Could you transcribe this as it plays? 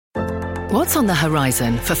What's on the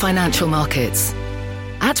horizon for financial markets?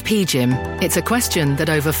 At PGIM, it's a question that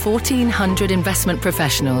over 1,400 investment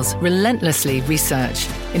professionals relentlessly research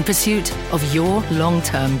in pursuit of your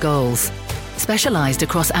long-term goals. Specialized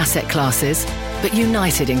across asset classes, but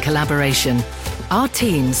united in collaboration, our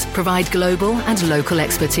teams provide global and local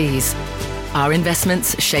expertise. Our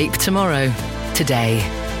investments shape tomorrow, today.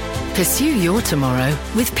 Pursue your tomorrow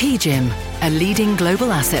with PGIM, a leading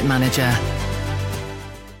global asset manager.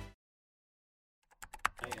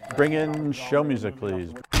 Bring in show music,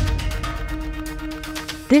 please.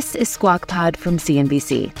 This is Squawk Pod from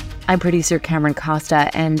CNBC. I'm producer Cameron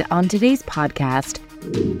Costa, and on today's podcast,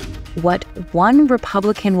 what one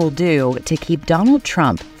Republican will do to keep Donald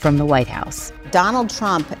Trump from the White House. Donald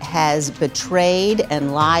Trump has betrayed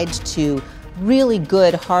and lied to really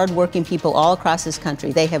good, hardworking people all across this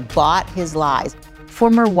country. They have bought his lies.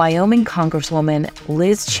 Former Wyoming Congresswoman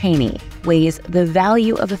Liz Cheney weighs the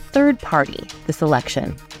value of a third party this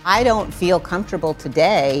election. I don't feel comfortable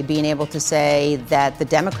today being able to say that the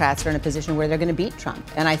Democrats are in a position where they're going to beat Trump.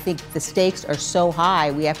 And I think the stakes are so high,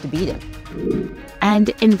 we have to beat him. And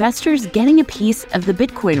investors getting a piece of the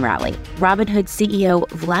Bitcoin rally. Robinhood CEO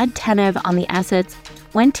Vlad Tenev on the asset's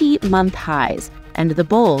 20-month highs, and the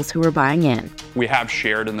bulls who are buying in. We have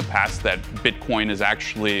shared in the past that Bitcoin is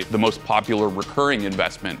actually the most popular recurring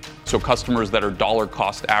investment. So customers that are dollar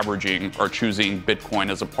cost averaging are choosing Bitcoin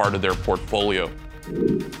as a part of their portfolio.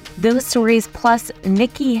 Those stories, plus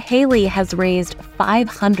Nikki Haley has raised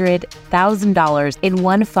 $500,000 in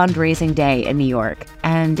one fundraising day in New York.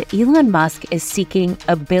 And Elon Musk is seeking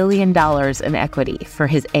 $1 billion in equity for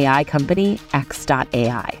his AI company,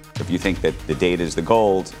 X.AI. If you think that the data is the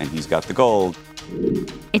gold and he's got the gold.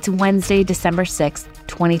 It's Wednesday, December 6th,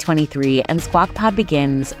 2023, and Squawk Pod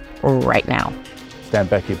begins right now.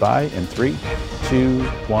 Stand Becky by in 3, 2,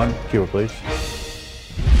 1. Cue it, please.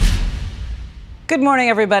 Good morning,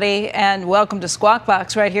 everybody, and welcome to Squawk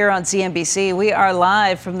Box right here on CNBC. We are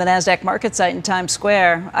live from the NASDAQ market site in Times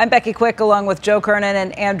Square. I'm Becky Quick, along with Joe Kernan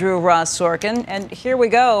and Andrew Ross Sorkin. And here we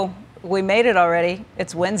go. We made it already.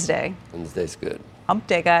 It's Wednesday. Wednesday's good. Hump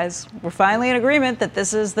day, guys. We're finally in agreement that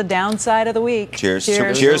this is the downside of the week. Cheers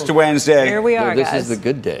to Wednesday. Here we are, this guys. This is the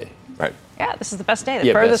good day. Right. Yeah, this is the best day.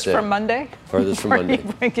 The furthest from Monday. Furthest from Monday.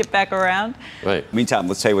 Bring it back around. Right. Meantime,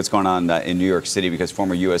 let's tell you what's going on in New York City, because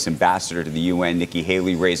former U.S. Ambassador to the UN, Nikki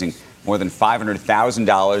Haley, raising more than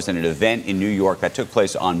 $500,000 in an event in New York that took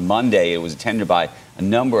place on Monday. It was attended by a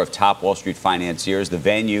number of top Wall Street financiers. The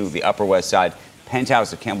venue, the Upper West Side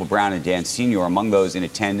penthouse of Campbell Brown and Dan Sr. Among those in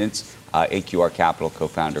attendance, AQR Capital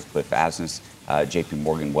co-founder Cliff Asness, J.P.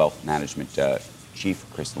 Morgan Wealth Management Chief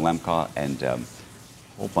Kristen Lemke, and a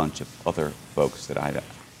whole bunch of other folks that I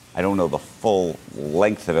don't know the full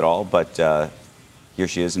length of it all, but here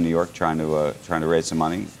she is in New York trying to raise some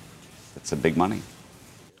money. It's a big money.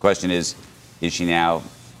 Question is she now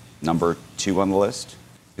number 2 on the list?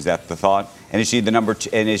 Is that the thought? And is she the number 2?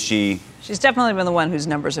 And is she? She's definitely been the one whose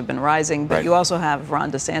numbers have been rising, but right. You also have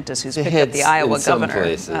Ron DeSantis, who's picked up the Iowa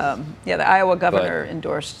governor. The Iowa governor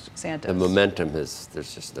endorsed DeSantis. The momentum there's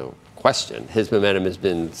just no question. His momentum has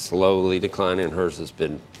been slowly declining. Hers has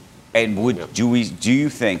been. And do you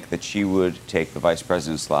think that she would take the vice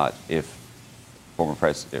president slot if former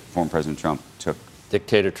President Trump took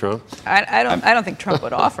dictator Trump? I don't think Trump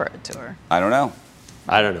would offer it to her. I don't know.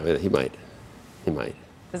 I don't know. He might.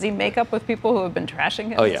 Does he make up with people who have been trashing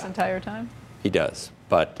him this entire time? He does.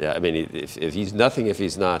 But I mean, if he's nothing, if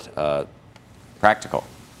he's not practical,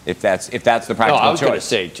 if that's the practical choice. No, I was going to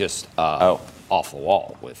say just off the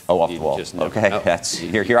wall with. Off the wall. Okay, know. That's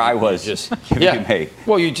here. I was just me.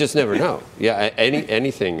 Well, you just never know. Yeah,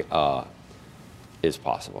 anything is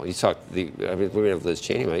possible. You saw we're going to have Liz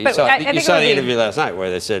Cheney. You saw the interview last night where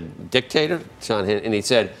they said dictator, Sean Hannity, and he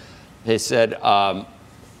said.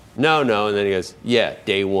 No, and then he goes, yeah,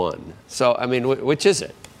 day one. So, I mean, which is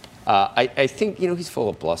it? I think, he's full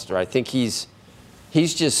of bluster. I think he's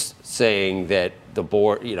just saying that the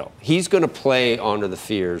board, he's going to play onto the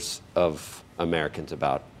fears of Americans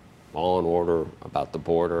about law and order, about the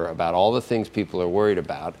border, about all the things people are worried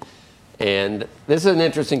about. And this is an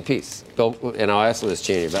interesting piece, and I'll ask Liz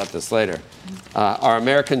Cheney about this later. Are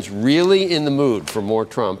Americans really in the mood for more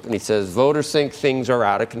Trump? And he says voters think things are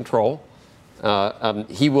out of control.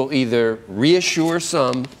 He will either reassure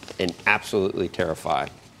some and absolutely terrify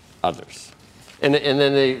others. And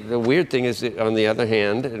then the weird thing is, on the other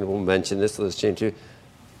hand, and we'll mention this, Liz Cheney too,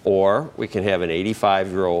 or we can have an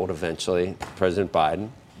 85-year-old, eventually, President Biden,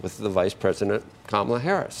 with the Vice President Kamala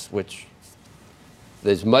Harris, which,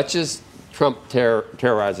 as much as Trump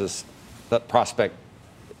terrorizes, that prospect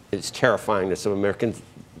is terrifying to some Americans.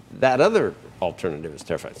 That other alternative is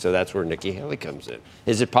terrifying. So that's where Nikki Haley comes in.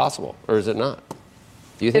 Is it possible or is it not?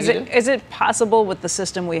 Do you think is it possible with the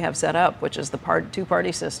system we have set up, which is the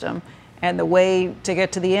two-party system, and the way to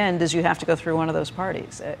get to the end is you have to go through one of those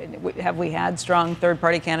parties? Have we had strong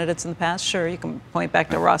third-party candidates in the past? Sure, you can point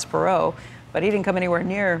back to Ross Perot, but he didn't come anywhere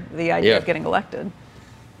near the idea of getting elected.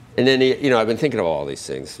 And then, I've been thinking of all these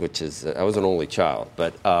things, which is, I was an only child,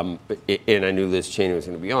 and I knew Liz Cheney was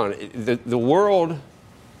going to be on. The world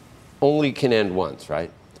only can end once,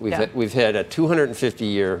 right? We've had a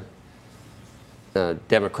 250-year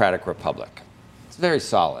democratic republic. It's very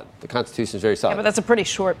solid. The Constitution is very solid. Yeah, but that's a pretty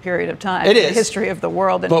short period of time. It is. The history of the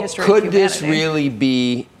world and history of humanity. But could this really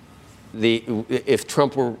be if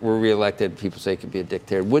Trump were reelected, people say he could be a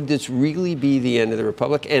dictator. Would this really be the end of the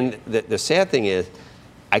republic? And the sad thing is,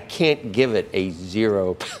 I can't give it a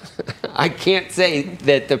 0. I can't say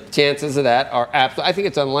that the chances of that are absolute. I think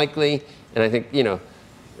it's unlikely, and I think,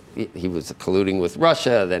 he was colluding with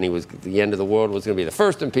Russia, then the end of the world was going to be the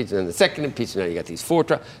first impeachment, and the second impeachment, now you got these 4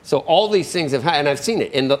 trials. So all these things have happened, and I've seen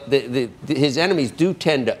it, and his enemies do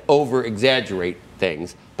tend to over-exaggerate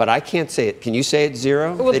things, but I can't say it. Can you say it's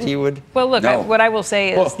 0 that he would? Well, look, what I will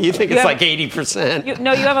say is... Well, you think it's like 80%? You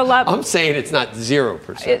have a lot... I'm saying it's not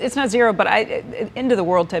 0%. It's not 0, but end of the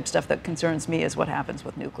world type stuff that concerns me is what happens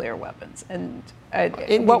with nuclear weapons. And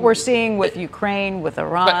what we're seeing with Ukraine, with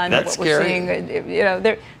Iran, that's what we're scary.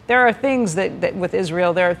 seeing... There are things that with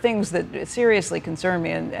Israel, there are things that seriously concern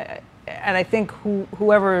me, and I think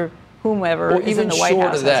whomever is in the White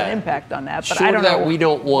House has an impact on that. But I don't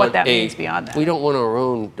know what that means beyond that. We don't want our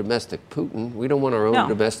own domestic Putin. We don't want our own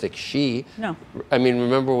domestic Xi. No. I mean,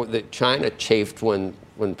 remember that China chafed when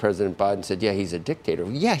President Biden said, yeah, he's a dictator.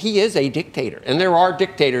 Yeah, he is a dictator. And there are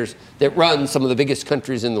dictators that run some of the biggest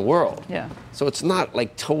countries in the world. Yeah. So it's not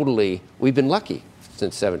like totally, we've been lucky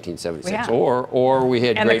since 1776. Or we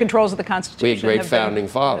had the controls of the Constitution. We had great founding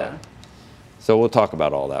father. Yeah. So we'll talk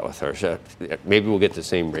about all that with her. Maybe we'll get the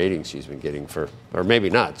same ratings she's been getting or maybe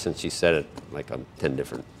not, since she said it like on 10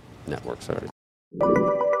 different networks already.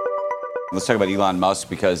 Let's talk about Elon Musk,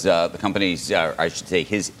 because the company's, I should say,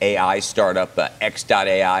 his AI startup,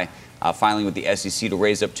 X.AI, filing with the SEC to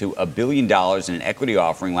raise up to $1 billion in an equity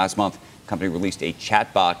offering. Last month, the company released a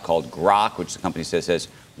chatbot called Grok, which the company says has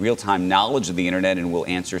real-time knowledge of the internet and will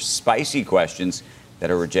answer spicy questions that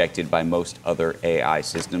are rejected by most other AI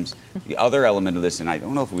systems. The other element of this, and I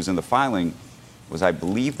don't know if it was in the filing, was I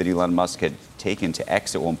believe that Elon Musk had taken to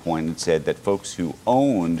X at one point and said that folks who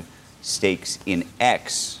owned stakes in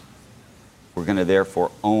X were going to therefore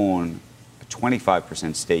own a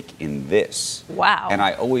 25% stake in this. Wow. And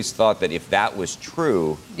I always thought that if that was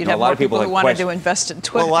true, you'd have a lot of people who wanted to invest in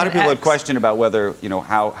Twitter. Well, a lot of people had questioned about whether,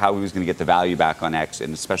 how he was going to get the value back on X,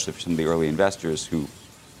 and especially for some of the early investors who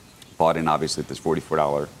bought in, obviously, at this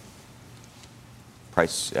 $44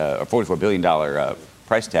 price, $44 billion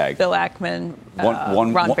price tag. Bill Ackman,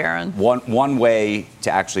 Ron Barron. One way to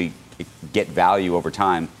actually get value over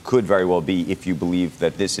time could very well be if you believe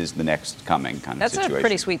that this is the next coming kind of situation. That's a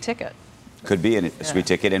pretty sweet ticket. Could be a sweet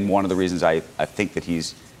ticket, and one of the reasons I think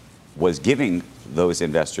that was giving those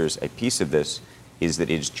investors a piece of this is that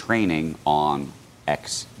it is training on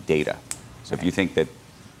X data. So if you think that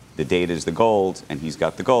the data is the gold, and he's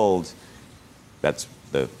got the gold, that's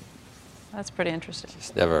pretty interesting.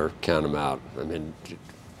 Just never count him out. I mean,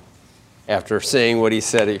 after saying what he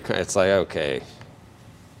said, it's like, okay,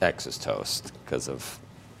 X is toast because of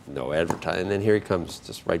no advertising. And then here he comes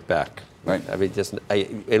just right back. Right. I mean,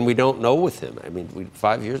 and we don't know with him. I mean,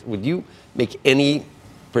 5 years. Would you make any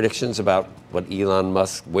predictions about what Elon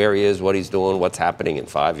Musk, where he is, what he's doing, what's happening in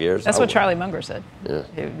 5 years? That's what Charlie Munger said. Yeah.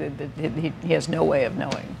 He has no way of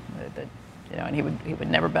knowing that, and he would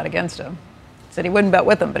never bet against him. He said he wouldn't bet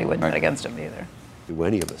with him, but he wouldn't bet against him either. Do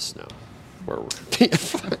any of us know where we're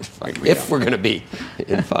going to be if we're going to be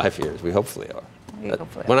in 5 years? We hopefully are.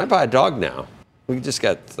 When I buy a dog now, we just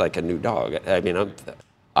got like a new dog. I mean,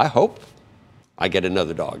 I hope I get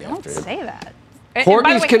another dog after him. Don't say that.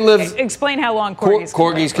 Corgis can live. Explain how long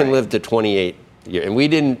corgis can live to 28 years, and we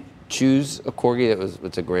didn't choose a corgi.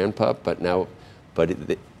 It's a grand pup, but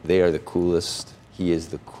they are the coolest. He is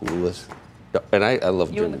the coolest, and I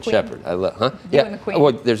love German Shepherd. I love, You and the Queen.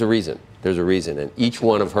 Well, there's a reason. And each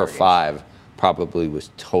one of her 5 probably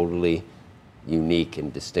was totally unique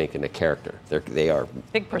and distinct in a character. They are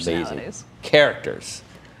big personalities. Amazing characters.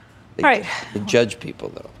 All right. They judge people,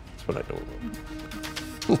 though. That's what I don't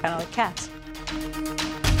know. Kind of like cats.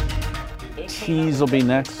 Cheese will be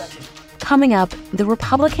next. Coming up, the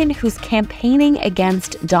Republican who's campaigning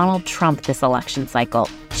against Donald Trump this election cycle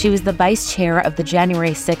She was the vice chair of the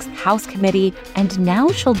January 6th House Committee, and now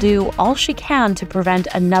she'll do all she can to prevent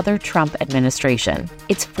another Trump administration.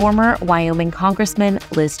 It's former Wyoming Congressman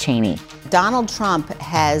Liz Cheney. Donald Trump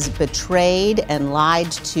has betrayed and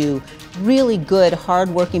lied to really good,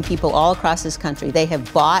 hardworking people all across this country. They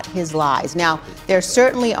have bought his lies. Now, there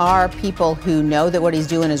certainly are people who know that what he's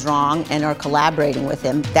doing is wrong and are collaborating with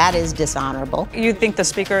him. That is dishonorable. You think the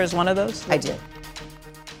speaker is one of those? I do.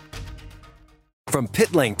 From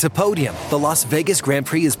pit lane to podium, the Las Vegas Grand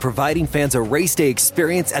Prix is providing fans a race day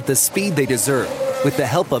experience at the speed they deserve. With the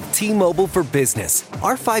help of T-Mobile for Business,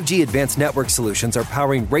 our 5G advanced network solutions are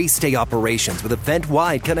powering race day operations with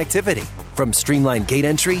event-wide connectivity. From streamlined gate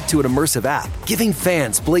entry to an immersive app, giving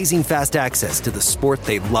fans blazing fast access to the sport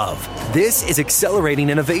they love. This is accelerating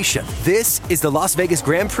innovation. This is the Las Vegas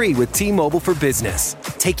Grand Prix with T-Mobile for Business.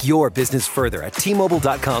 Take your business further at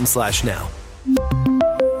T-Mobile.com/now.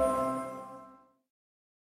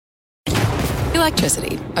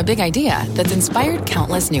 Electricity, a big idea that's inspired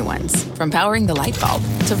countless new ones. From powering the light bulb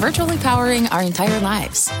to virtually powering our entire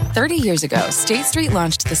lives. 30 years ago, State Street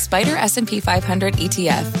launched the Spider S&P 500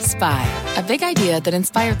 ETF, SPY. A big idea that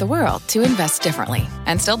inspired the world to invest differently,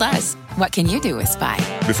 and still does. What can you do with SPY?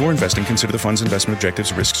 Before investing, consider the fund's investment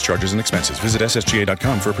objectives, risks, charges, and expenses. Visit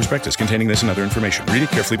ssga.com for a prospectus containing this and other information. Read it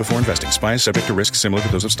carefully before investing. SPY is subject to risks similar to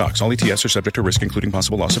those of stocks. All ETFs are subject to risk, including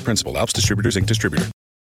possible loss of principal. Alps Distributors, Inc. Distributor.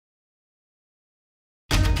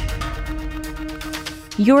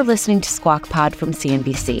 You're listening to Squawk Pod from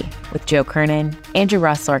CNBC with Joe Kernan, Andrew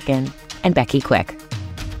Ross Sorkin, and Becky Quick.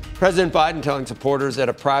 President Biden telling supporters at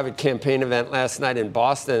a private campaign event last night in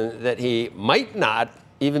Boston that he might not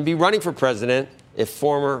even be running for president if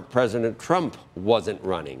former President Trump wasn't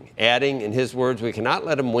running, adding, in his words, "We cannot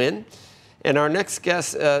let him win." And our next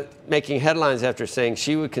guest making headlines after saying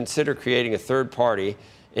she would consider creating a third party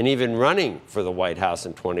and even running for the White House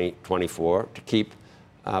in 2024 to keep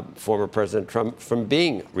former President Trump from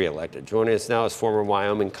being reelected. Joining us now is former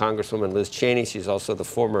Wyoming Congresswoman Liz Cheney. She's also the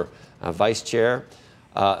former vice chair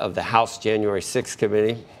of the House January 6th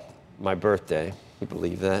Committee. My birthday, you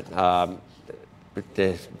believe that?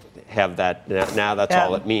 To have that now, that's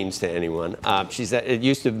all it means to anyone. It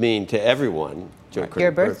used to mean to everyone.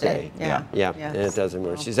 Your birthday. Yeah. And it doesn't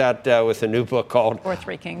matter. She's out with a new book called Or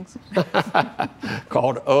Three Kings.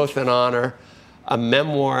 called Oath and Honor. A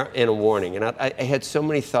memoir and a warning. And I had so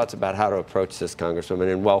many thoughts about how to approach this,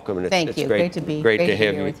 Congresswoman, and welcome. And Thank you. Great to be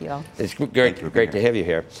here with you all. It's great to have you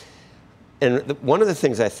here. And one of the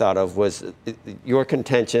things I thought of was your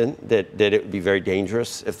contention that it would be very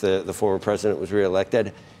dangerous if the former president was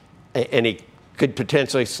reelected, and he could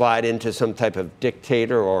potentially slide into some type of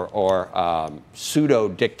dictator or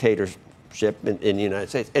pseudo-dictatorship in the United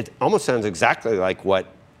States. It almost sounds exactly like what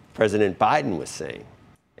President Biden was saying.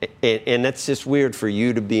 And that's just weird for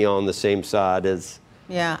you to be on the same side as.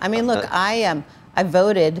 Yeah, I mean, look, I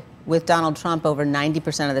voted with Donald Trump over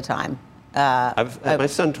 90% of the time. My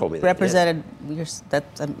son told me that. Represented. Yeah.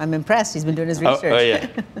 I'm impressed. He's been doing his research. Oh yeah,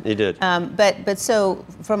 he did. But so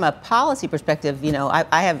from a policy perspective,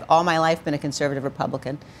 I have all my life been a conservative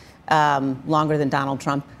Republican. Longer than Donald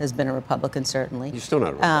Trump has been a Republican, certainly. You're still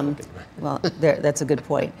not a Republican. Well, that's a good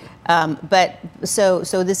point. But so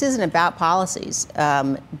this isn't about policies,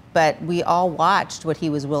 but we all watched what he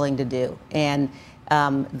was willing to do. And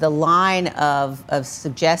the line of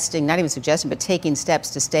suggesting, not even suggesting, but taking steps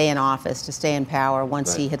to stay in office, to stay in power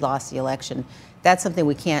once he had lost the election, that's something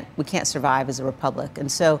we can't survive as a republic. And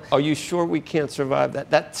so, are you sure we can't survive that?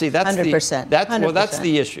 That's 100%. That's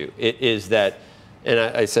the issue. It is that. And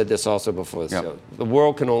I said this also before the show. The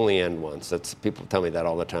world can only end once. People tell me that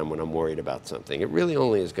all the time when I'm worried about something. It really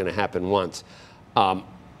only is going to happen once. And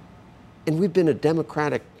we've been a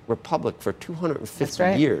democratic republic for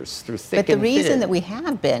 250 years through thick and thin. But the reason that we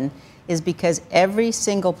have been is because every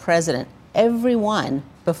single president, every one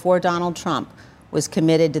before Donald Trump, was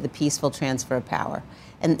committed to the peaceful transfer of power.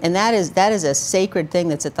 And that is a sacred thing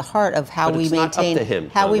that's at the heart of how we maintain. Not up to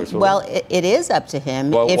him, it is up to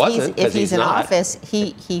him. Well, if he's in office,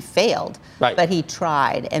 he failed, but he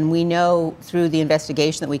tried, and we know through the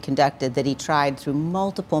investigation that we conducted that he tried through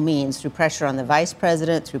multiple means, through pressure on the vice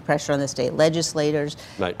president, through pressure on the state legislators,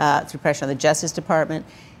 through pressure on the Justice Department,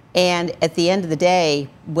 and at the end of the day,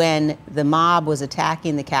 when the mob was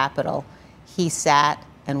attacking the Capitol, he sat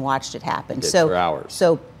and watched it happen. For hours.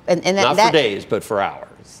 Not for days, but for hours.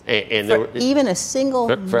 And for even a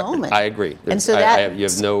single moment. I agree. And so you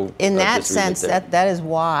have no. In that sense, that is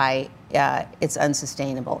why it's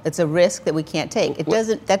unsustainable. It's a risk that we can't take.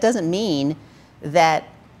 That doesn't mean that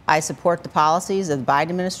I support the policies of the Biden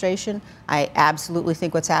administration. I absolutely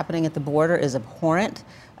think what's happening at the border is abhorrent.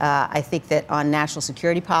 I think that on national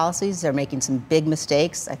security policies, they're making some big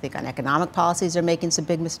mistakes. I think on economic policies, they're making some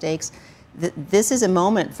big mistakes. This is a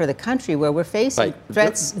moment for the country where we're facing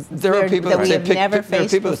threats there are people that we have never faced before. There are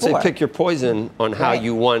people that say pick your poison on how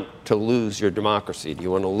you want to lose your democracy. Do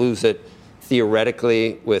you want to lose it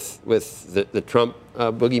theoretically with the Trump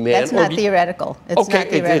boogeyman? That's not theoretical. It's not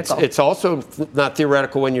theoretical. It's also not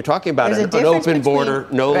theoretical when you're talking about an open border,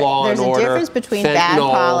 no law and order, there's a difference between bad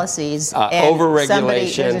policies and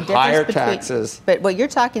overregulation, higher taxes. But what you're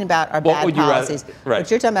talking about are bad policies. What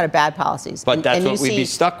you're talking about are bad policies. But that's what we'd be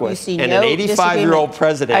stuck with. And an 85-year-old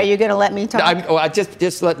president. Are you going to let me talk?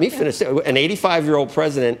 Just let me finish. An 85-year-old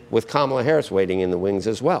president with Kamala Harris waiting in the wings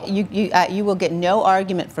as well. You will get no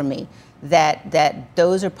argument from me that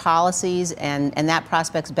those are policies and that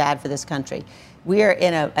prospect's bad for this country. We are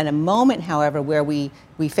in a moment, however, where we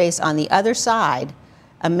face on the other side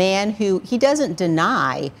a man who, he doesn't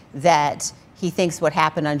deny that he thinks what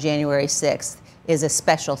happened on January 6th is a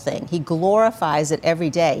special thing. He glorifies it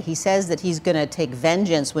every day. He says that he's going to take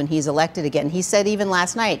vengeance when he's elected again. He said even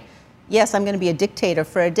last night, yes, I'm going to be a dictator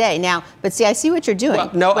for a day. Now, but see, I see what you're doing.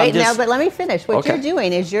 Well, no, but let me finish. What you're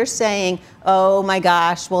doing is you're saying, oh my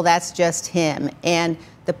gosh, well, that's just him. And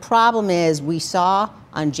the problem is we saw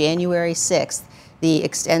on January 6th,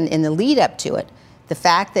 and in the lead up to it, the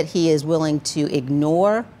fact that he is willing to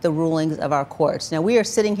ignore the rulings of our courts. Now, we are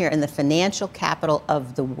sitting here in the financial capital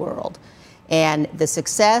of the world. And the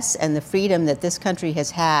success and the freedom that this country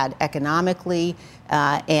has had economically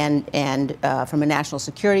and from a national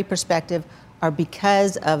security perspective are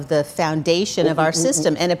because of the foundation of our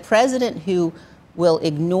system. And a president who will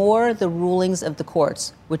ignore the rulings of the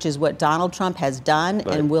courts, which is what Donald Trump has done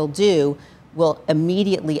and will do, will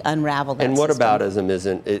immediately unravel that system. And what system. aboutism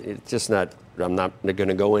isn't, it's just not, I'm not going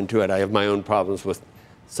to go into it. I have my own problems with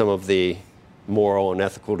some of the moral and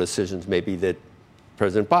ethical decisions maybe that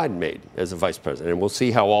President Biden made as a vice president. And we'll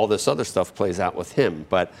see how all this other stuff plays out with him.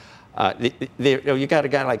 But you got a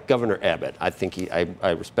guy like Governor Abbott. I think I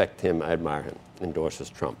respect him. I admire him. Endorses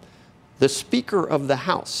Trump. The Speaker of the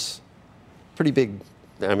House, pretty big.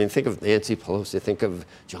 I mean, think of Nancy Pelosi. Think of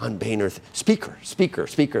John Boehner.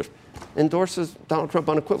 Speaker. Endorses Donald Trump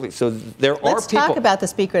unequivocally. So there are people. Let's talk about the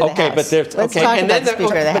Speaker of the House. Let's talk about the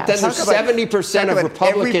Speaker of the House. But then there's 70% of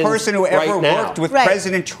Republicans. Every person who ever worked with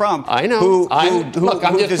President Trump. I know. Look,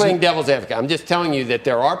 I'm just playing devil's advocate. I'm just telling you that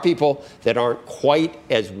there are people that aren't quite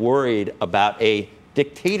as worried about a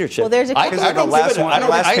dictatorship. Well, there's a couple I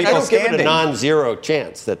don't give it a non-zero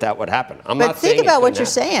chance that would happen. But think about what you're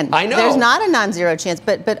saying. I know. There's not a non-zero chance,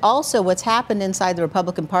 but also what's happened inside the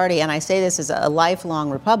Republican Party, and I say this as a lifelong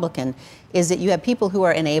Republican, is that you have people who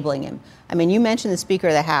are enabling him. I mean, you mentioned the Speaker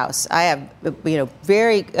of the House. I have,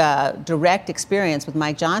 very direct experience with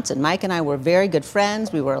Mike Johnson. Mike and I were very good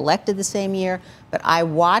friends. We were elected the same year, but I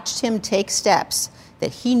watched him take steps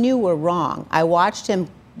that he knew were wrong. I watched him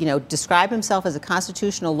describe himself as a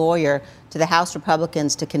constitutional lawyer to the House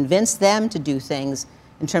Republicans to convince them to do things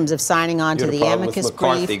in terms of signing on to the amicus brief.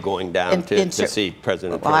 McCarthy going down to see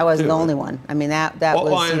President Trump. Well, I wasn't the only one. I mean, that was.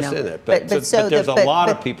 Well, I understand that, but there's a lot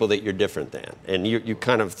of people that you're different than, and you're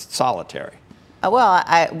kind of solitary.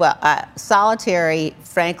 Solitary.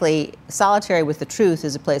 Frankly, solitary with the truth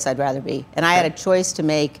is a place I'd rather be, and I had a choice to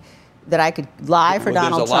make. That I could lie for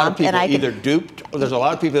Donald Trump, and I could. There's a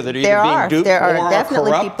lot of people that are either being duped or are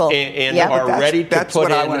corrupt and are ready to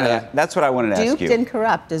put in. That's what I wanted to ask you. Duped and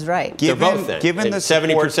corrupt is right. They're both. Given the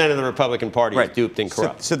 70% of the Republican Party is duped and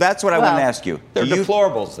corrupt. So that's what I want to ask you. They're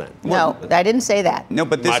deplorables then. No, I didn't say that. No,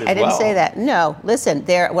 but I didn't say that. No, listen.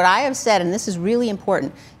 What I have said, and this is really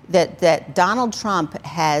important, that Donald Trump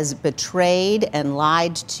has betrayed and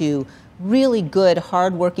lied to really good,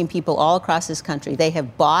 hardworking people all across this country. They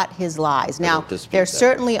have bought his lies. Now, there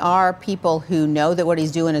certainly are people who know that what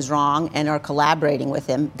he's doing is wrong and are collaborating with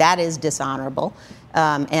him. That is dishonorable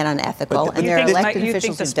and unethical. And there are elected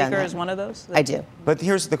officials who've done that. You think the Speaker is one of those? I do. But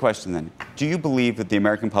here's the question then. Do you believe that the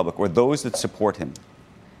American public, or those that support him,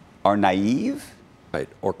 are naive? Right,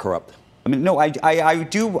 or corrupt? I mean, no, I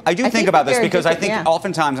do think about this because I think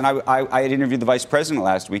oftentimes, and I had interviewed the vice president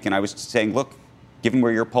last week, and I was saying, look, given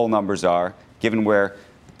where your poll numbers are, given where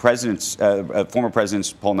former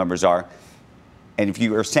president's poll numbers are, and if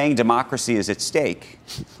you are saying democracy is at stake,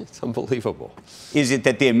 it's unbelievable. Is it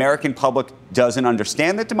that the American public doesn't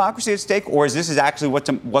understand that democracy is at stake, or is this actually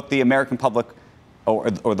what the American public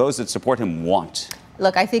or those that support him want?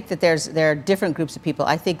 Look, I think that there are different groups of people.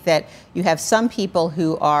 I think that you have some people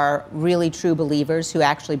who are really true believers who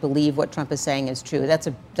actually believe what Trump is saying is true. That's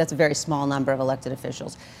a very small number of elected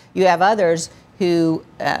officials. You have others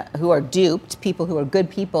who are duped, people who are good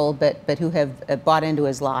people, but who have bought into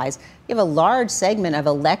his lies. You have a large segment of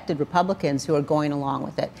elected Republicans who are going along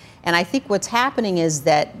with it. And I think what's happening is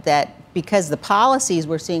that because the policies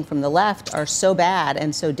we're seeing from the left are so bad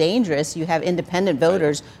and so dangerous, you have independent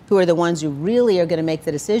voters who are the ones who really are going to make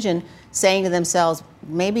the decision, saying to themselves,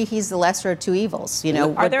 maybe he's the lesser of two evils. You know,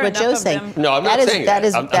 what Joe's saying. No, I'm not saying that.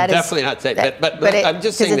 I'm definitely not saying that. But I'm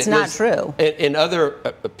just saying it's not true. And other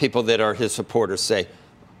people that are his supporters say,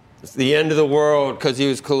 it's the end of the world because he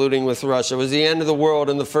was colluding with Russia. It was the end of the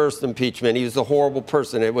world in the first impeachment. He was a horrible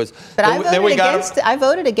person. It was. But I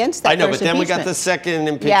voted against that. I know, but then we got the second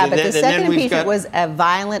impeachment. Yeah, but the second impeachment was a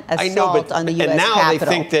violent assault on the U.S. And now Capitol.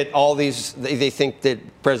 they think that they think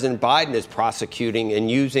that President Biden is prosecuting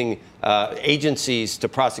and using agencies to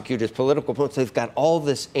prosecute his political opponents. They've got all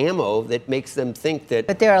this ammo that makes them think that.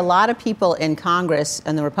 But there are a lot of people in Congress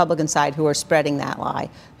on the Republican side who are spreading that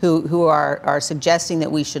lie, who are suggesting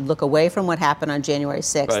that we should look away from what happened on January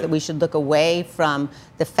 6th, that we should look away from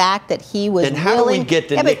the fact that he was willing. And how do we get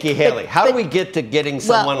to Nikki Haley? How do we get to getting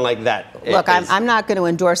someone like that? Look, I'm not going to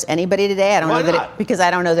endorse anybody today. I don't know that because I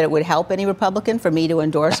don't know that it would help any Republican for me to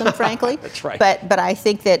endorse him, frankly. That's right. But I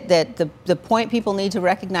think that the point people need to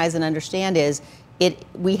recognize and understand is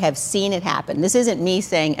we have seen it happen. This isn't me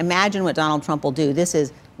saying, imagine what Donald Trump will do. This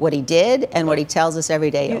is what he did and what he tells us every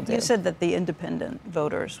day he'll do. You said that the independent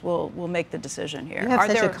voters will make the decision here. You have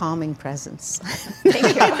such a calming presence.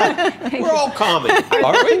 Thank you. We're all calming,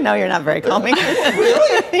 aren't we? No, you're not very calming.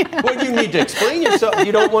 Really? Well, you need to explain yourself.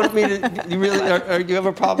 You don't want me to. You really? Do you have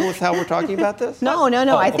a problem with how we're talking about this? No.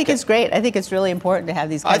 Oh, I think it's great. I think it's really important to have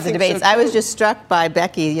these kinds of debates. So I was just struck by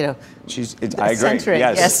Becky. You know. I agree.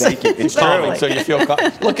 Yes, thank you. It's calming, so you feel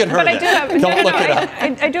look at her. But Don't look it up.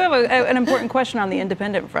 I do have an important question on the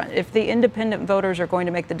independent front. If the independent voters are going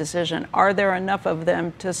to make the decision, are there enough of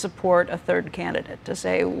them to support a third candidate, to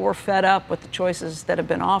say we're fed up with the choices that have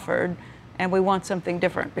been offered and we want something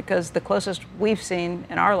different? Because the closest we've seen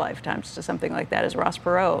in our lifetimes to something like that is Ross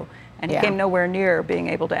Perot, and he came nowhere near being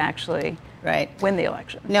able to actually win the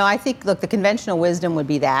election. No, I think, look, the conventional wisdom would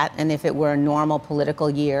be that, and if it were a normal political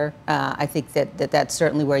year, I think that's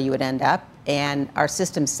certainly where you would end up. And our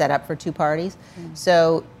system's set up for two parties.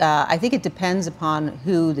 So I think it depends upon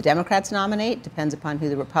who the Democrats nominate, depends upon who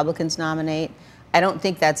the Republicans nominate. I don't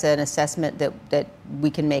think that's an assessment that we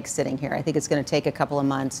can make sitting here. I think it's going to take a couple of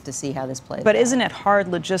months to see how this plays out. But isn't it hard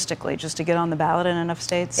logistically just to get on the ballot in enough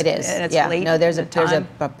states? It is. And it's late. No, there's a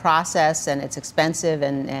process, and it's expensive,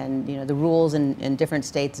 and you know the rules in different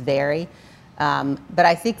states vary. But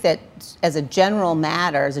I think that as a general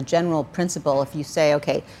matter, as a general principle, if you say,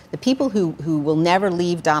 okay, the people who will never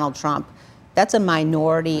leave Donald Trump, that's a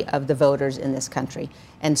minority of the voters in this country.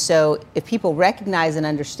 And so if people recognize and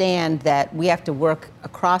understand that we have to work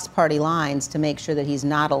across party lines to make sure that he's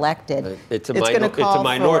not elected, it's a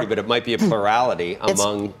minority, but it might be a plurality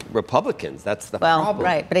among Republicans. That's the problem.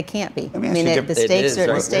 Right, but it can't be. I mean, the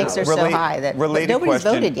stakes are so high that nobody's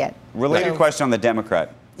voted yet. Related question on the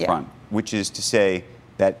Democrat front, which is to say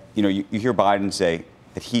that, you know, you hear Biden say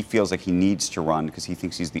that he feels like he needs to run because he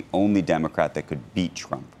thinks he's the only Democrat that could beat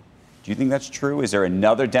Trump. Do you think that's true? Is there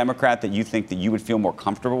another Democrat that you think that you would feel more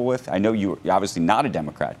comfortable with? I know you're obviously not a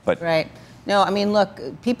Democrat, but... Right. No, I mean, look,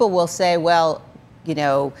 people will say, well, you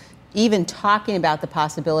know, even talking about the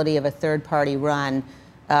possibility of a third-party run,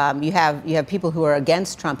 you have people who are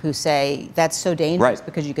against Trump who say that's so dangerous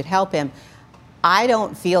because you could help him. I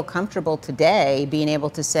don't feel comfortable today being able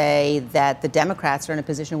to say that the Democrats are in a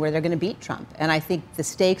position where they're going to beat Trump. And I think the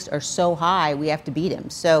stakes are so high, we have to beat him.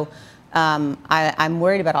 So I'm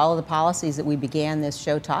worried about all of the policies that we began this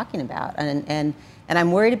show talking about. And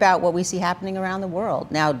I'm worried about what we see happening around the world.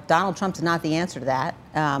 Now, Donald Trump's not the answer to that.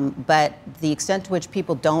 But the extent to which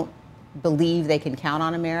people don't believe they can count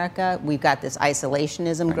on America, we've got this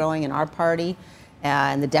isolationism growing in our party.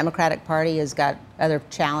 And the Democratic Party has got other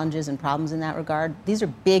challenges and problems in that regard. These are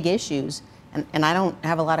big issues, and I don't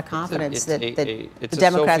have a lot of confidence that the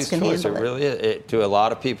Democrats can handle it. It really is. To a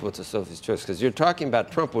lot of people, it's a Sophie's choice, because you're talking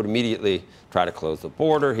about Trump would immediately try to close the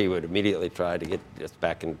border. He would immediately try to get us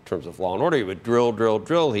back in terms of law and order. He would drill.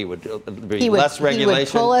 He would be less regulation. He would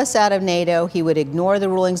pull us out of NATO. He would ignore the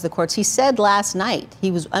rulings of the courts. He said last night,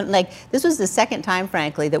 he was this was the second time,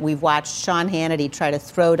 frankly, that we've watched Sean Hannity try to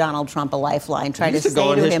throw Donald Trump a lifeline, try to say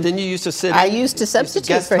to him. Didn't you used to sit? I used to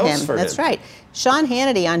substitute for him. That's right. Sean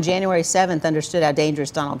Hannity on January 7th understood how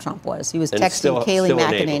dangerous Donald Trump was. He was texting Kayleigh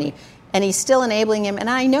McEnany. And he's still enabling him, and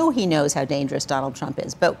I know he knows how dangerous Donald Trump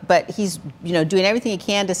is. But he's doing everything he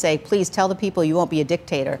can to say, please tell the people you won't be a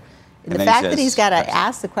dictator. And the fact that he's got to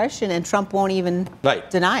ask the question and Trump won't even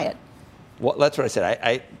deny it. Well, that's what I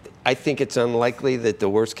said. I think it's unlikely that the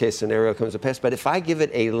worst case scenario comes to pass. But if I give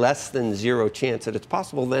it a less than 0 chance that it's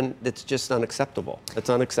possible, then it's just unacceptable.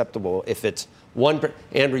 It's unacceptable if it's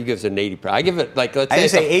Andrew gives it an 80%. I give it let's say I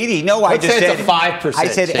didn't say 80. No, I just said it's a 5%. I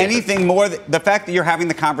said chance. anything more. The fact that you're having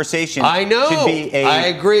the conversation. I know. Should be I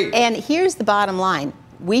agree. And here's the bottom line: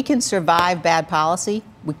 we can survive bad policy.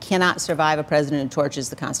 We cannot survive a president who torches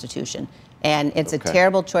the Constitution. And it's a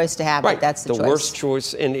terrible choice to have, right. but that's the choice. The worst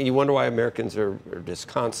choice, and you wonder why Americans are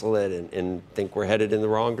disconsolate and think we're headed in the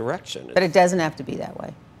wrong direction. But it doesn't have to be that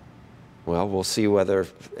way. Well, we'll see whether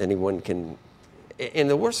anyone can. And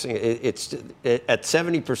the worst thing, it's at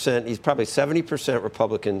 70%, he's probably 70%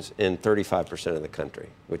 Republicans and 35% of the country,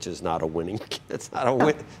 which is not a winning. That's not a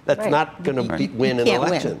win. That's not going to win an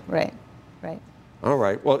election. Right. All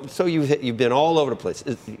right. Well, so you've been all over the place.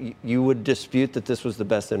 You would dispute that this was the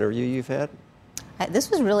best interview you've had?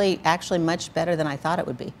 This was really actually much better than I thought it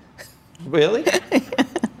would be. Really?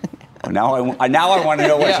 Now I want to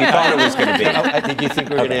know what you thought it was going to be. Did you think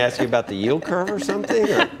we were going to ask you about the yield curve or something?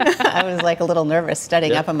 Or? I was a little nervous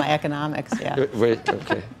studying up on my economics. Yeah.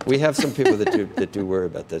 Okay. We have some people that do worry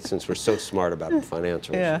about that since we're so smart about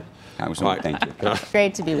financials. Yeah. Congressman, thank you.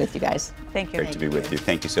 Great to be with you guys. Thank you. Great to be with you.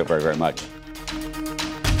 Thank you so very, very much.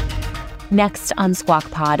 Next on Squawk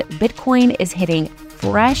Pod, Bitcoin is hitting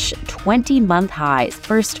fresh 20-month highs.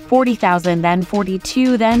 First 40,000, then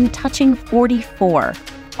 42, then touching 44.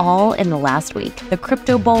 All in the last week. The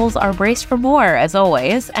crypto bulls are braced for more, as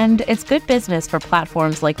always, and it's good business for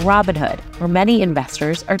platforms like Robinhood, where many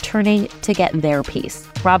investors are turning to get their piece.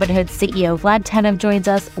 Robinhood CEO Vlad Tenev joins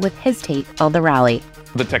us with his take on the rally.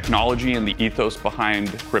 The technology and the ethos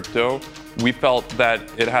behind crypto, we felt that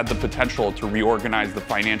it had the potential to reorganize the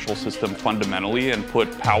financial system fundamentally and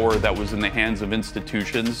put power that was in the hands of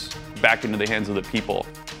institutions back into the hands of the people.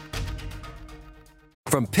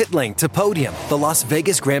 From pit lane to podium, the Las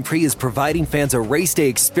Vegas Grand Prix is providing fans a race day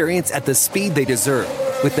experience at the speed they deserve.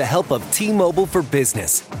 With the help of T-Mobile for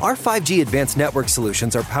Business, our 5G advanced network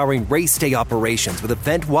solutions are powering race day operations with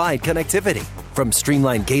event-wide connectivity. From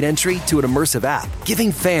streamlined gate entry to an immersive app,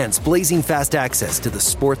 giving fans blazing fast access to the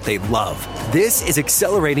sport they love. This is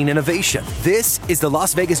accelerating innovation. This is the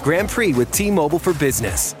Las Vegas Grand Prix with T-Mobile for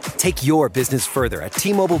Business. Take your business further at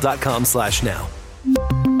T-Mobile.com/now.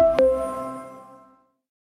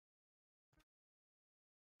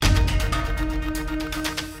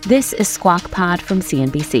 This is Squawk Pod from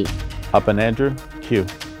CNBC. Up and Andrew, Q.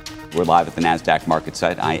 We're live at the NASDAQ market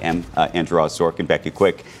site. I am Andrew Ross Sorkin, Becky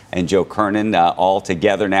Quick, and Joe Kernan all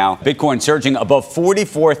together now. Bitcoin surging above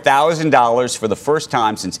 $44,000 for the first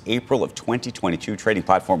time since April of 2022. Trading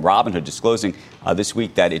platform Robinhood disclosing this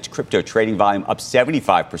week that its crypto trading volume up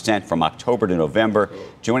 75% from October to November.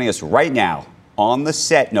 Joining us right now on the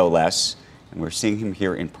set, no less. And we're seeing him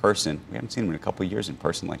here in person. We haven't seen him in a couple of years in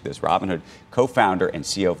person like this. Robinhood co-founder and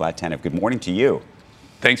CEO Vlad Tenev. Good morning to you.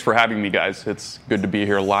 Thanks for having me, guys. It's good to be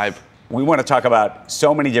here live. We want to talk about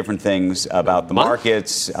so many different things, about the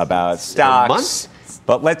markets, about stocks.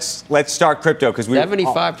 But let's start crypto because we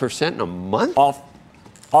 75% in a month.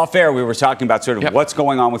 Off air, we were talking about sort of what's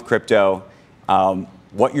going on with crypto,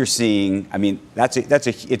 what you're seeing. I mean,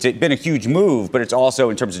 it's been a huge move, but it's also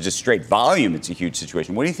in terms of just straight volume, it's a huge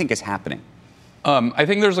situation. What do you think is happening? I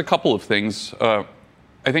think there's a couple of things.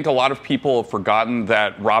 I think a lot of people have forgotten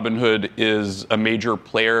that Robinhood is a major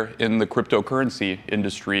player in the cryptocurrency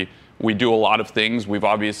industry. We do a lot of things. We've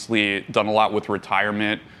obviously done a lot with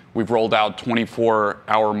retirement. We've rolled out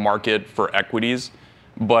 24-hour market for equities.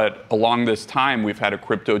 But along this time, we've had a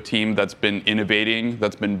crypto team that's been innovating,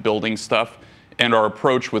 that's been building stuff. And our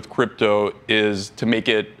approach with crypto is to make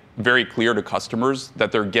it very clear to customers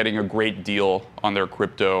that they're getting a great deal on their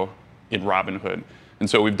crypto in Robinhood. And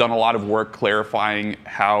so we've done a lot of work clarifying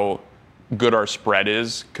how good our spread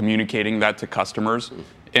is, communicating that to customers.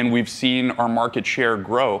 And we've seen our market share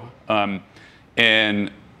grow.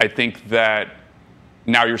 And I think that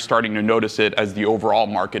now you're starting to notice it as the overall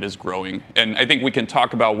market is growing. And I think we can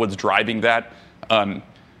talk about what's driving that.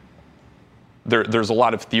 There's a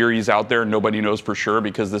lot of theories out there. Nobody knows for sure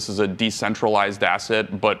because this is a decentralized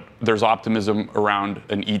asset, but there's optimism around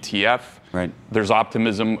an ETF. Right. There's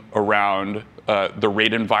optimism around the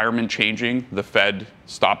rate environment changing, the Fed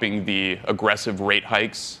stopping the aggressive rate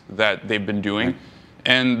hikes that they've been doing. Right.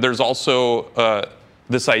 And there's also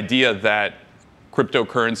this idea that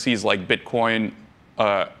cryptocurrencies like Bitcoin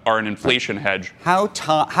are an inflation hedge. How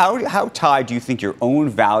tied do you think your own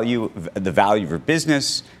value, the value of your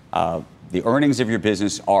business, the earnings of your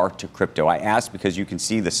business are to crypto? I ask because you can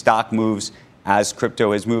see the stock moves as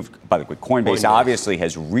crypto has moved. By the way, Coinbase obviously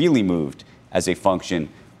has really moved as a function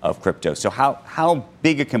of crypto. So how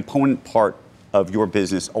big a component part of your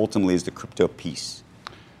business ultimately is the crypto piece?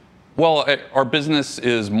 Well, our business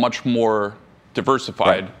is much more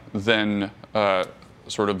diversified than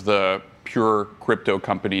sort of the pure crypto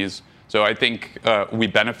companies. So I think we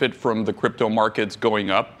benefit from the crypto markets going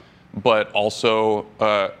up, but also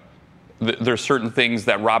there's certain things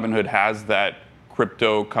that Robinhood has that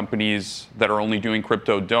crypto companies that are only doing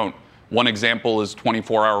crypto don't. One example is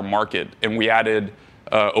 24-hour market, and we added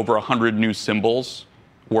over 100 new symbols.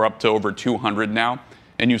 We're up to over 200 now.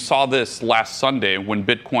 And you saw this last Sunday when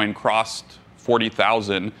Bitcoin crossed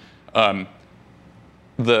 40,000.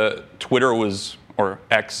 The Twitter was, or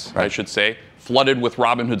X, I should say, flooded with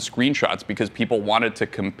Robinhood screenshots because people wanted to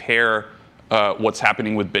compare what's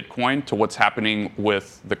happening with Bitcoin to what's happening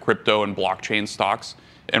with the crypto and blockchain stocks.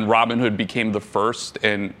 And Robinhood became the first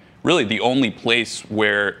and really the only place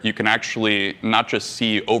where you can actually not just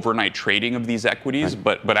see overnight trading of these equities,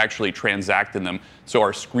 but actually transact in them. So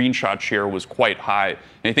our screenshot share was quite high.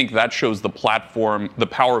 And I think that shows the platform, the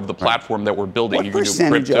power of the platform that we're building. You can do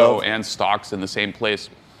crypto and stocks in the same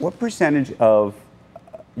place. What percentage of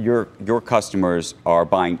your customers are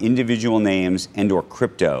buying individual names and or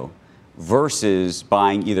crypto versus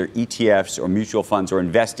buying either ETFs or mutual funds or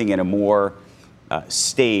investing in a more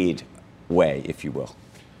staid way, if you will?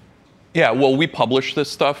 Yeah, well, we publish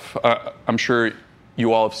this stuff. I'm sure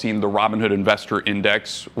you all have seen the Robinhood Investor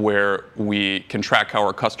Index, where we can track how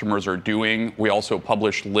our customers are doing. We also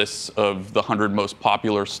publish lists of the 100 most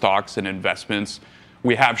popular stocks and investments.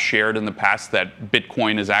 We have shared in the past that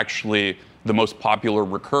Bitcoin is actually the most popular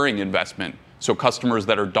recurring investment. So customers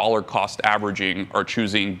that are dollar cost averaging are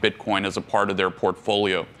choosing Bitcoin as a part of their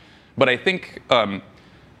portfolio. But I think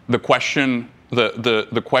the question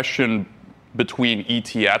between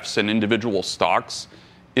ETFs and individual stocks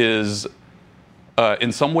is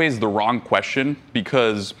in some ways the wrong question,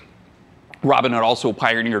 because Robinhood also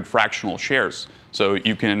pioneered fractional shares. So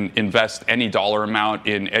you can invest any dollar amount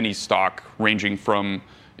in any stock, ranging from,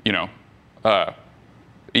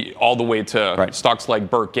 all the way to stocks like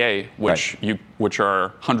Berkey, which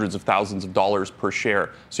are hundreds of thousands of dollars per share.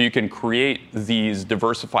 So you can create these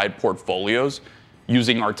diversified portfolios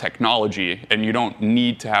using our technology, and you don't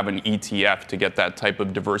need to have an ETF to get that type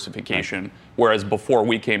of diversification. Whereas before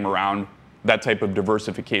we came around, that type of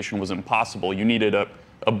diversification was impossible. You needed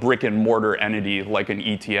a brick and mortar entity like an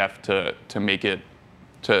ETF to make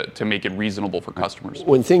it reasonable for customers.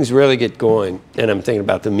 When things really get going, and I'm thinking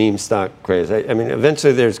about the meme stock craze, I mean,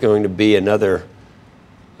 eventually there's going to be another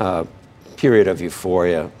period of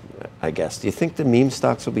euphoria, I guess. Do you think the meme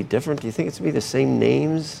stocks will be different? Do you think it's going to be the same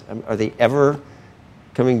names? Are they ever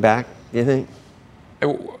coming back, do you think?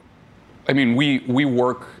 I mean, we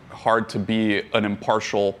work hard to be an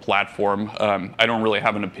impartial platform. I don't really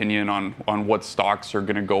have an opinion on what stocks are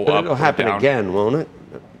going to go up or down. It'll happen again, won't it?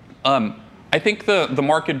 I think the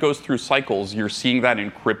market goes through cycles. You're seeing that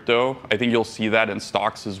in crypto. I think you'll see that in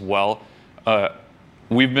stocks as well.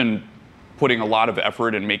 We've been putting a lot of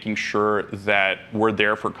effort in making sure that we're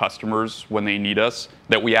there for customers when they need us,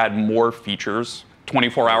 that we add more features.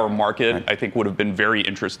 24-hour market, I think, would have been very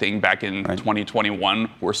interesting back in 2021,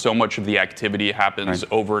 where so much of the activity happens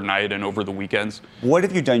overnight and over the weekends. What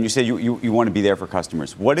have you done? You said you want to be there for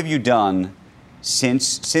customers. What have you done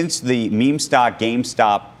since the meme stock,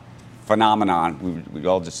 GameStop phenomenon? We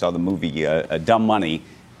all just saw the movie Dumb Money.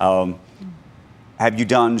 Have you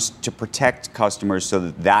done to protect customers so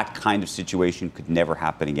that kind of situation could never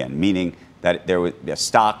happen again? Meaning that there was a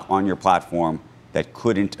stock on your platform that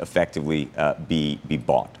couldn't effectively be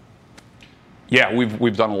bought? Yeah,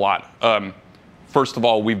 we've done a lot. First of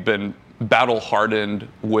all, we've been battle-hardened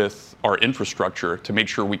with our infrastructure to make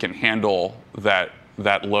sure we can handle that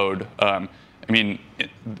load. I mean,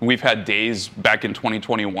 we've had days back in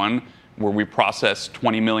 2021 where we processed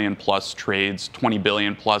 20 million plus trades, 20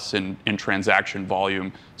 billion plus in transaction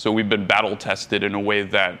volume. So we've been battle-tested in a way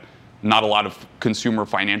that not a lot of consumer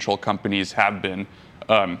financial companies have been.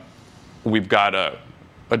 We've got a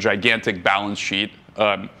gigantic balance sheet,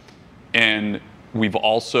 and we've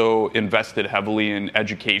also invested heavily in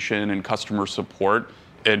education and customer support,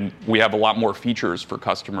 and we have a lot more features for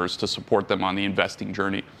customers to support them on the investing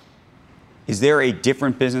journey. Is there a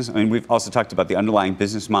different business? I mean, we've also talked about the underlying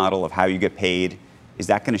business model of how you get paid. Is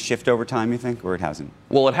that going to shift over time, you think, or it hasn't?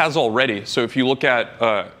 Well, it has already. So if you look at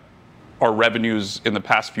our revenues in the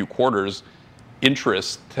past few quarters,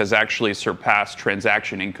 interest has actually surpassed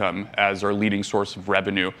transaction income as our leading source of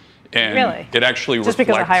revenue. And really? It actually just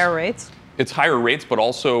because of higher rates? It's higher rates, but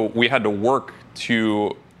also we had to work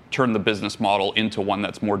to turn the business model into one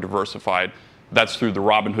that's more diversified. That's through the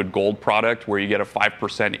Robinhood Gold product, where you get a 5%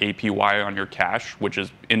 APY on your cash, which is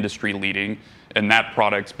industry leading. And that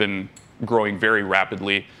product's been growing very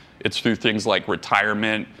rapidly. It's through things like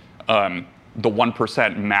retirement, the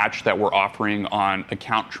 1% match that we're offering on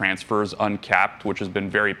account transfers uncapped, which has been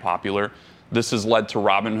very popular. This has led to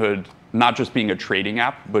Robinhood not just being a trading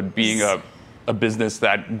app, but being a business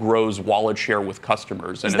that grows wallet share with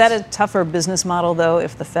customers. Is that a tougher business model, though,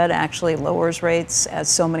 if the Fed actually lowers rates, as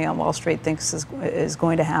so many on Wall Street thinks is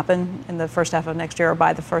going to happen in the first half of next year or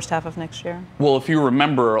by the first half of next year? Well, if you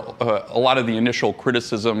remember, a lot of the initial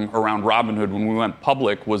criticism around Robinhood when we went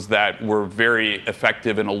public was that we're very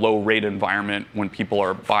effective in a low-rate environment when people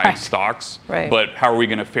are buying stocks. Right. But how are we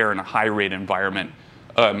going to fare in a high-rate environment?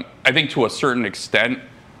 I think to a certain extent,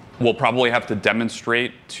 we'll probably have to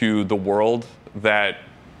demonstrate to the world that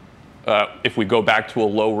if we go back to a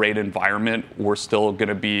low-rate environment, we're still going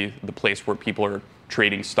to be the place where people are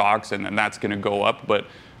trading stocks, and then that's going to go up. But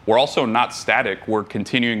we're also not static. We're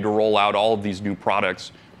continuing to roll out all of these new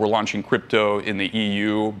products. We're launching crypto in the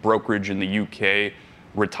EU, brokerage in the UK.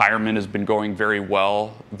 Retirement has been going very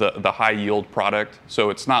well, the high-yield product.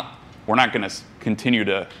 So it's not, we're not going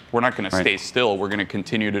to stay still. We're going to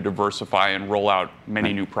continue to diversify and roll out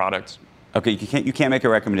many new products. Okay, you can't make a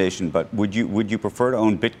recommendation, but would you prefer to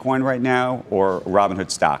own Bitcoin right now or Robinhood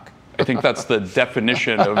stock? I think that's the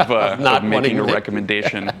definition of not making a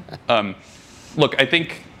recommendation. Look, I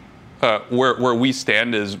think where we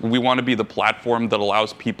stand is we want to be the platform that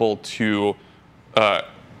allows people to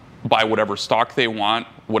buy whatever stock they want,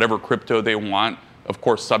 whatever crypto they want, of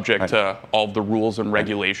course, subject to all of the rules and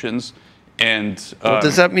regulations. And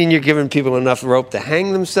does that mean you're giving people enough rope to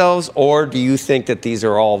hang themselves, or do you think that these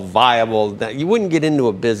are all viable? That you wouldn't get into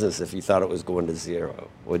a business if you thought it was going to zero,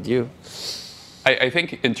 would you? I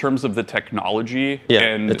think in terms of the technology,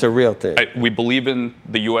 and it's a real thing. We believe in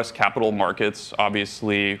the U.S. capital markets.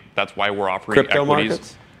 Obviously, that's why we're offering crypto equities.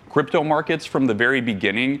 Markets? Crypto markets from the very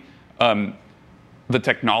beginning. The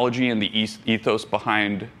technology and the ethos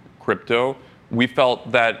behind crypto, we felt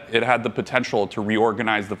that it had the potential to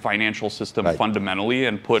reorganize the financial system fundamentally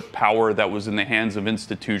and put power that was in the hands of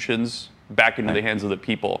institutions back into the hands of the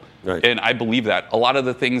people. And I believe that. A lot of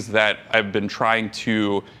the things that I've been trying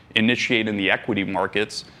to initiate in the equity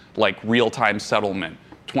markets, like real-time settlement,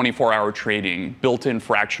 24-hour trading, built-in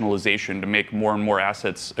fractionalization to make more and more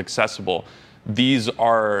assets accessible, these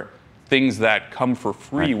are things that come for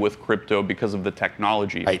free with crypto because of the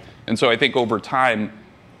technology. And so I think over time,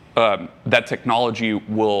 that technology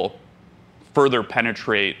will further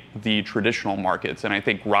penetrate the traditional markets. And I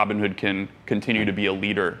think Robinhood can continue to be a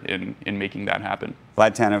leader in making that happen.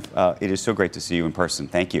 Vlad Tenev, it is so great to see you in person.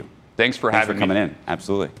 Thank you. Thanks for having me. coming in.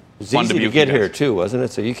 Absolutely. It was easy to get here, too, wasn't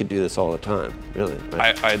it? So you could do this all the time, really.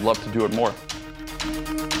 I'd love to do it more.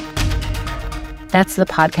 That's the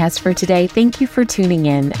podcast for today. Thank you for tuning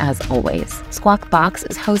in, as always. Squawk Box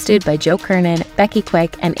is hosted by Joe Kernan, Becky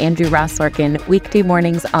Quick, and Andrew Ross Sorkin, weekday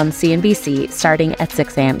mornings on CNBC starting at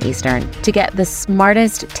 6 a.m. Eastern. To get the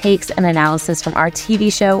smartest takes and analysis from our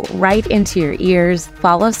TV show right into your ears,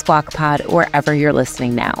 follow Squawk Pod wherever you're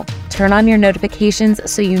listening now. Turn on your notifications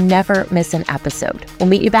so you never miss an episode. We'll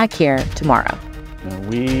meet you back here tomorrow.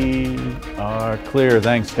 We are clear.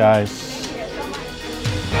 Thanks, guys.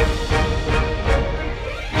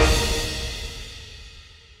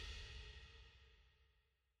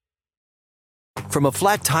 From a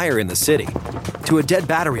flat tire in the city to a dead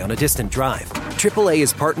battery on a distant drive, AAA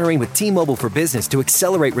is partnering with T-Mobile for Business to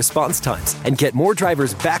accelerate response times and get more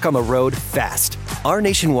drivers back on the road fast. Our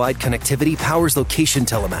nationwide connectivity powers location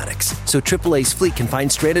telematics, so AAA's fleet can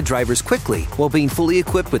find stranded drivers quickly while being fully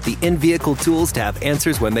equipped with the in-vehicle tools to have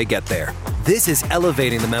answers when they get there. This is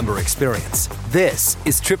elevating the member experience. This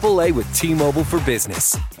is AAA with T-Mobile for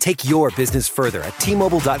Business. Take your business further at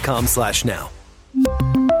T-Mobile.com/now.